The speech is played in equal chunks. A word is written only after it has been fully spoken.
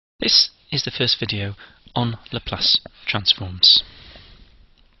This is the first video on Laplace transforms.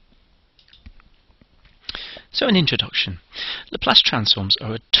 So an introduction. Laplace transforms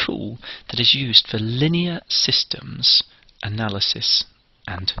are a tool that is used for linear systems analysis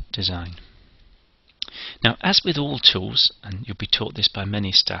and design. Now, as with all tools, and you'll be taught this by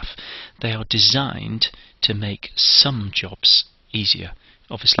many staff, they are designed to make some jobs easier.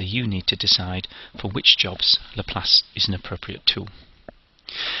 Obviously, you need to decide for which jobs Laplace is an appropriate tool.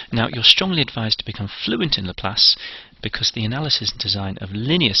 Now, you're strongly advised to become fluent in Laplace because the analysis and design of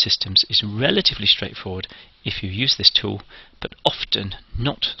linear systems is relatively straightforward if you use this tool, but often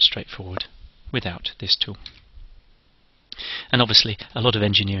not straightforward without this tool. And obviously, a lot of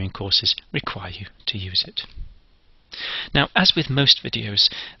engineering courses require you to use it. Now, as with most videos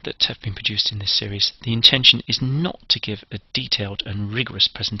that have been produced in this series, the intention is not to give a detailed and rigorous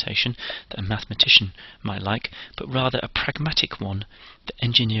presentation that a mathematician might like, but rather a pragmatic one that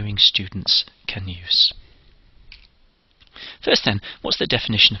engineering students can use. First then, what's the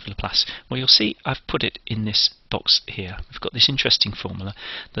definition of Laplace? Well, you'll see I've put it in this box here. We've got this interesting formula.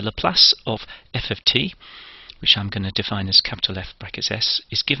 The Laplace of f of t, which I'm going to define as capital F brackets S,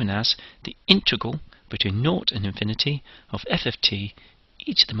 is given as the integral between 0 and infinity of f of t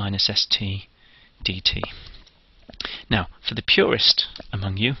e to the minus st dt. Now, for the purist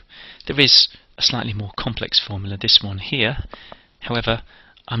among you, there is a slightly more complex formula, this one here. However,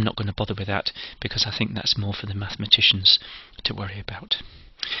 I'm not going to bother with that because I think that's more for the mathematicians to worry about.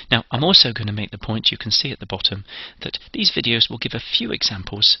 Now, I'm also going to make the point, you can see at the bottom, that these videos will give a few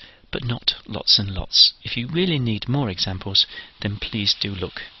examples, but not lots and lots. If you really need more examples, then please do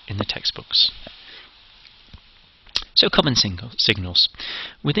look in the textbooks. So, common signals.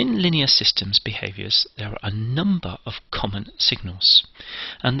 Within linear systems behaviours, there are a number of common signals.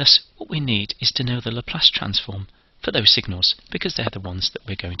 And thus, what we need is to know the Laplace transform for those signals, because they're the ones that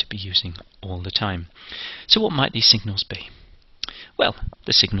we're going to be using all the time. So what might these signals be? Well,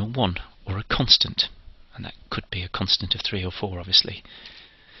 the signal 1, or a constant, and that could be a constant of 3 or 4 obviously.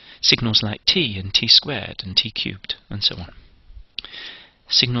 Signals like t and t squared and t cubed and so on.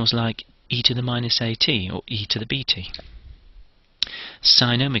 Signals like e to the minus at or e to the bt.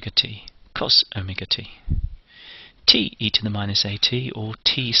 Sine omega t, cos omega t. T e to the minus at or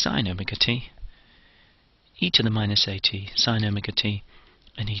t sine omega t. E to the minus at sine omega t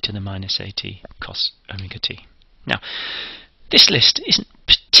and e to the minus at cos omega t. Now, this list isn't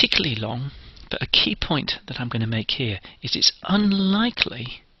particularly long, but a key point that I'm going to make here is it's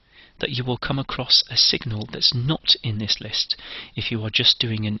unlikely that you will come across a signal that's not in this list if you are just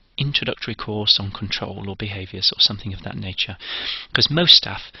doing an introductory course on control or behaviours or something of that nature, because most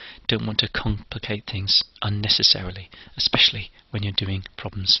staff don't want to complicate things unnecessarily, especially when you're doing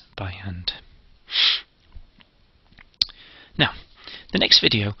problems by hand. Now, this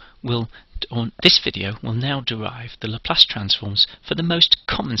video will now derive the Laplace transforms for the most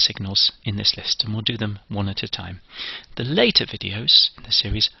common signals in this list, and we'll do them one at a time. The later videos in the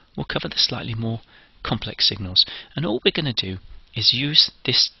series will cover the slightly more complex signals, and all we're going to do is use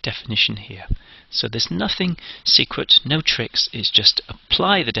this definition here. So there's nothing secret, no tricks, it's just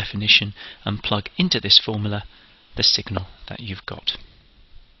apply the definition and plug into this formula the signal that you've got.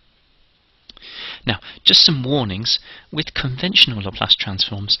 Now, just some warnings. With conventional Laplace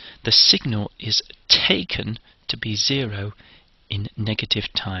transforms, the signal is taken to be 0 in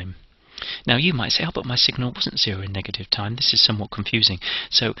negative time. Now, you might say, oh, but my signal wasn't 0 in negative time. This is somewhat confusing.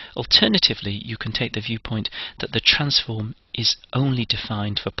 So, alternatively, you can take the viewpoint that the transform is only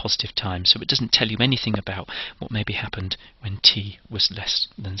defined for positive time, so it doesn't tell you anything about what maybe happened when t was less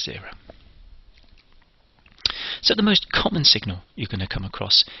than 0. So the most common signal you're going to come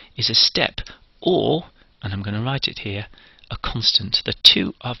across is a step or, and I'm going to write it here, a constant. The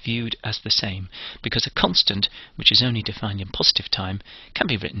two are viewed as the same because a constant, which is only defined in positive time, can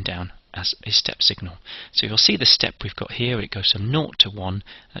be written down as a step signal. So you'll see the step we've got here, it goes from 0 to 1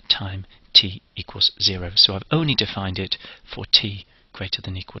 at time t equals 0. So I've only defined it for t greater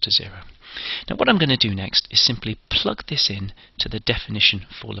than or equal to 0. Now what I'm going to do next is simply plug this in to the definition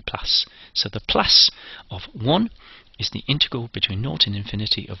for Laplace. So the Laplace of 1 is the integral between 0 and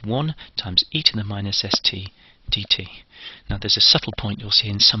infinity of 1 times e to the minus st dt. Now there's a subtle point you'll see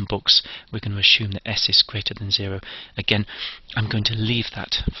in some books. We're going to assume that s is greater than 0. Again, I'm going to leave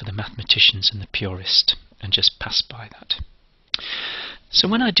that for the mathematicians and the purist and just pass by that. So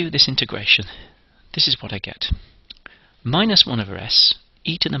when I do this integration, this is what I get. Minus 1 over s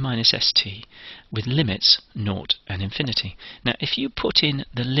e to the minus st with limits 0 and infinity. Now if you put in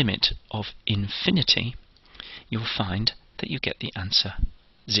the limit of infinity, you'll find that you get the answer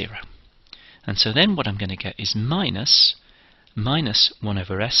 0. And so then what I'm going to get is minus minus 1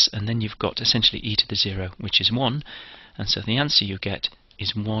 over s, and then you've got essentially e to the 0, which is 1, and so the answer you get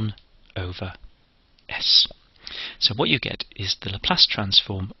is 1 over s. So what you get is the Laplace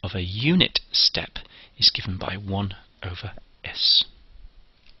transform of a unit step is given by 1 over s.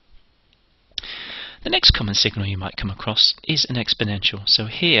 The next common signal you might come across is an exponential. So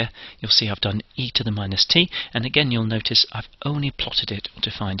here you'll see I've done e to the minus t, and again you'll notice I've only plotted it or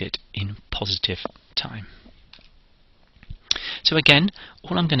defined it in positive time. So again,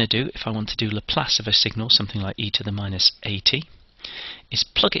 all I'm going to do if I want to do Laplace of a signal, something like e to the minus at, is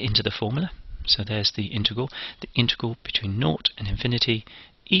plug it into the formula. So there's the integral between 0 and infinity,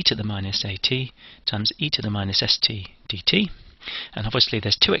 e to the minus at times e to the minus st dt. And obviously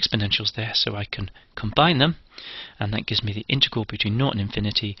there's two exponentials there, so I can combine them, and that gives me the integral between 0 and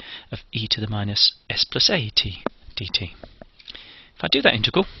infinity of e to the minus s plus at dt. If I do that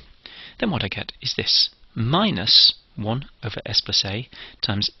integral, then what I get is this, minus 1 over s plus a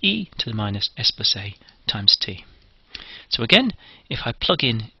times e to the minus s plus a times t. So again, if I plug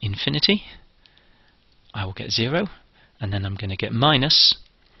in infinity, I will get 0, and then I'm going to get minus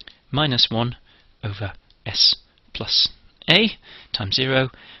 1 over s plus a times 0,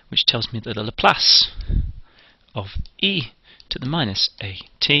 which tells me that the Laplace of e to the minus at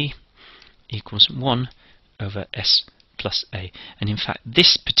equals 1 over s plus a. And in fact,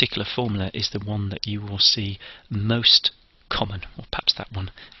 this particular formula is the one that you will see most common, or perhaps that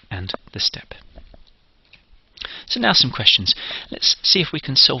one and the step. So now some questions. Let's see if we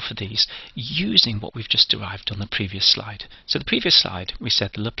can solve for these using what we've just derived on the previous slide. So the previous slide we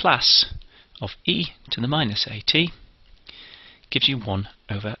said the Laplace of e to the minus at gives you 1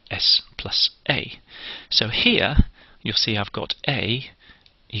 over s plus a. So here you'll see I've got a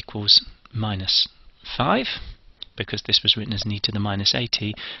equals minus 5, because this was written as e to the minus at,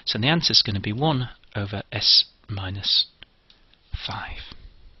 so the answer is going to be 1 over s minus 5.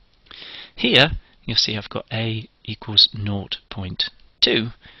 Here you'll see I've got a equals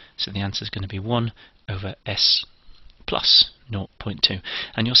 0.2, so the answer is going to be 1 over s plus 0.2.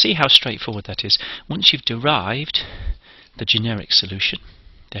 And you'll see how straightforward that is. Once you've derived the generic solution,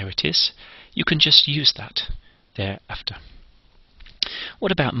 there it is, you can just use that thereafter.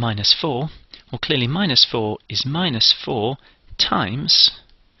 What about minus 4? Well, clearly minus 4 is minus 4 times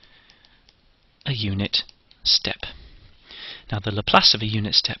a unit step. Now the Laplace of a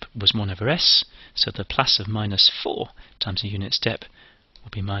unit step was 1 over s, so the Laplace of minus 4 times a unit step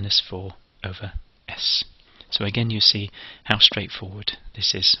will be minus 4 over s. So again you see how straightforward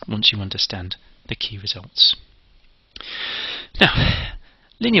this is once you understand the key results. Now,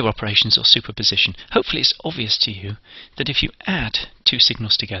 linear operations or superposition. Hopefully it's obvious to you that if you add two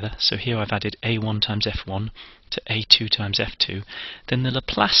signals together, so here I've added a1 times f1 to a2 times f2, then the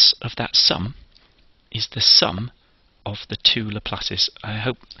Laplace of that sum is the sum of the two Laplaces. I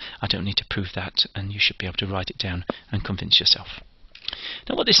hope I don't need to prove that, and you should be able to write it down and convince yourself.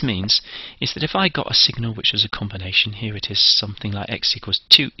 Now what this means is that if I got a signal which was a combination, here it is something like x equals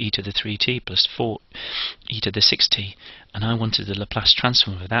 2e to the 3t plus 4e to the 6t, and I wanted the Laplace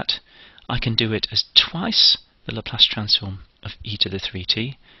transform of that, I can do it as twice the Laplace transform of e to the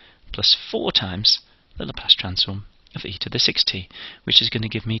 3t plus 4 times the Laplace transform of e to the 6t, which is going to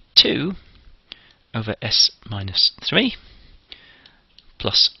give me 2 over s minus 3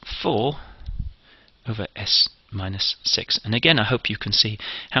 plus 4 over s minus 6. And again, I hope you can see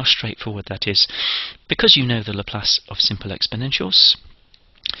how straightforward that is. Because you know the Laplace of simple exponentials,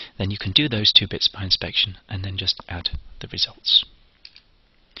 then you can do those two bits by inspection and then just add the results.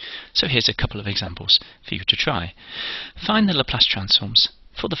 So here's a couple of examples for you to try. Find the Laplace transforms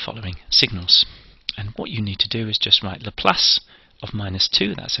for the following signals. And what you need to do is just write Laplace of minus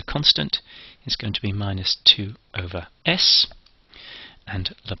 2, that's a constant, is going to be minus 2 over s,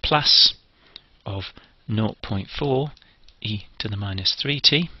 and Laplace of 0.4 e to the minus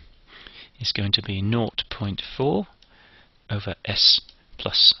 3t is going to be 0.4 over s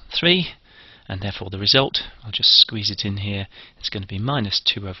plus 3, and therefore the result, I'll just squeeze it in here, it's going to be minus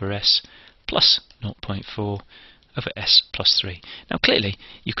 2 over s plus 0.4 over s plus 3. Now clearly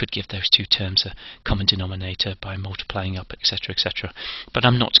you could give those two terms a common denominator by multiplying up, etc., etc., but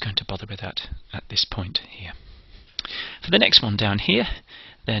I'm not going to bother with that at this point here. For the next one down here,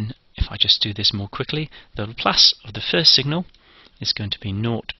 then if I just do this more quickly, the Laplace of the first signal is going to be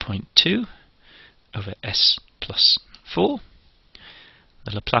 0.2 over s plus 4.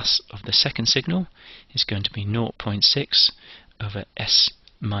 The Laplace of the second signal is going to be 0.6 over s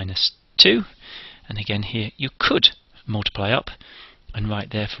minus 2. And again here you could multiply up and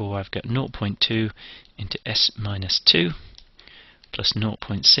write, therefore I've got 0.2 into s minus 2 plus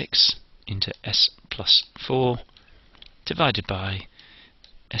 0.6 into s plus 4 divided by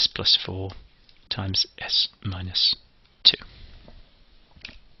s plus 4 times s minus 2.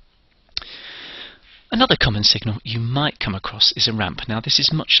 Another common signal you might come across is a ramp. Now this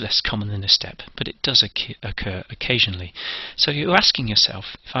is much less common than a step, but it does occur occasionally. So you're asking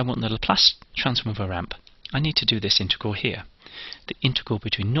yourself, if I want the Laplace transform of a ramp, I need to do this integral here. The integral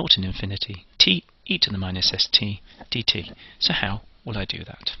between 0 and infinity, t e to the minus st dt. So how will I do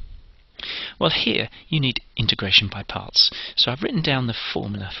that? Well, here you need integration by parts. So I've written down the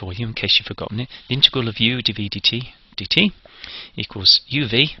formula for you in case you've forgotten it. The integral of u dv dt equals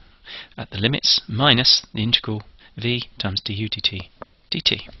uv at the limits minus the integral v times du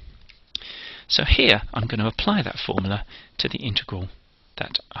dt. So here I'm going to apply that formula to the integral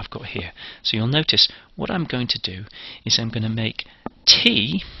that I've got here. So you'll notice what I'm going to do is I'm going to make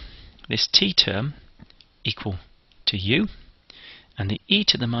t, this t term, equal to u, and the e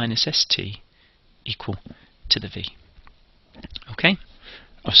to the minus st equal to the v. Okay?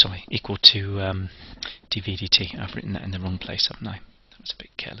 Oh, sorry, equal to dv dt. I've written that in the wrong place, haven't I? That was a bit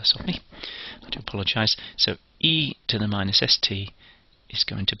careless of me. I do apologise. So e to the minus st is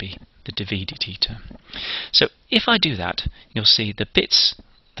going to be the dv dt term. So if I do that, you'll see the bits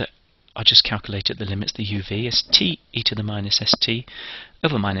that I just calculated the limits, the uv, is t e to the minus st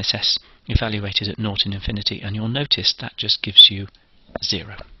over minus s evaluated at 0 and infinity, and you'll notice that just gives you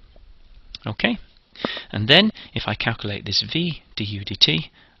 0. Okay? And then if I calculate this v du dt,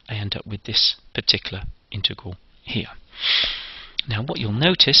 I end up with this particular integral here. Now what you'll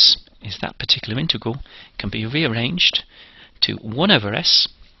notice is that particular integral can be rearranged to 1 over s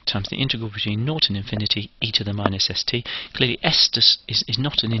times the integral between 0 and infinity e to the minus st. Clearly s is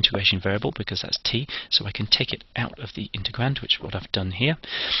not an integration variable because that's t, so I can take it out of the integrand, which is what I've done here.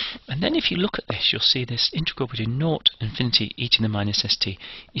 And then if you look at this, you'll see this integral between 0 and infinity e to the minus st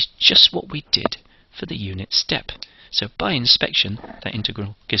is just what we did for the unit step. So by inspection, that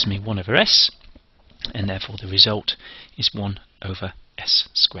integral gives me 1 over s, and therefore the result is 1 over s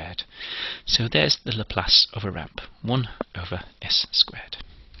squared. So there's the Laplace of a ramp, 1 over s squared.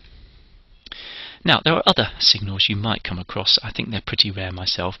 Now, there are other signals you might come across. I think they're pretty rare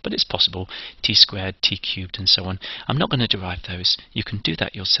myself, but it's possible. T squared, t cubed, and so on. I'm not going to derive those. You can do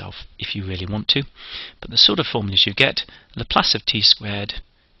that yourself if you really want to. But the sort of formulas you get, Laplace of t squared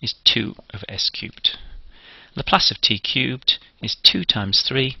is 2 over s cubed. Laplace of t cubed is 2 times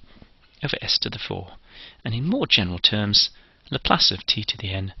 3 over s to the 4. And in more general terms, Laplace of t to the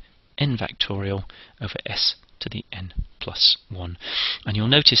n factorial over s to the n plus 1. And you'll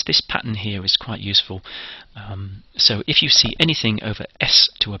notice this pattern here is quite useful. So if you see anything over s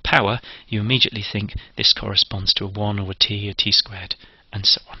to a power, you immediately think this corresponds to a 1 or a t squared, and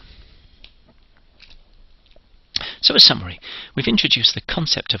so on. So as summary, we've introduced the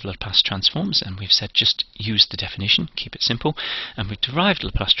concept of Laplace transforms, and we've said just use the definition, keep it simple, and we've derived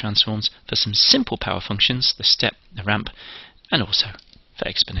Laplace transforms for some simple power functions, the step, the ramp, and also for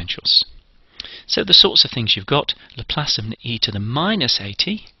exponentials. So the sorts of things you've got, Laplace of an e to the minus at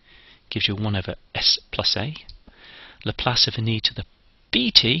gives you 1 over s plus a. Laplace of an e to the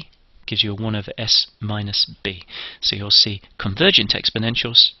bt gives you a 1 over s minus b. So you'll see convergent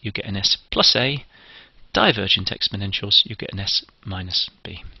exponentials, you get an s plus a. Divergent exponentials, you get an s minus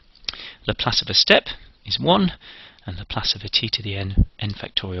b. Laplace of a step is 1, and Laplace of a t to the n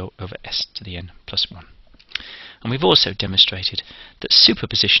factorial over s to the n plus 1. And we've also demonstrated that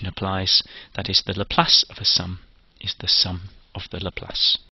superposition applies, that is, the Laplace of a sum is the sum of the Laplace.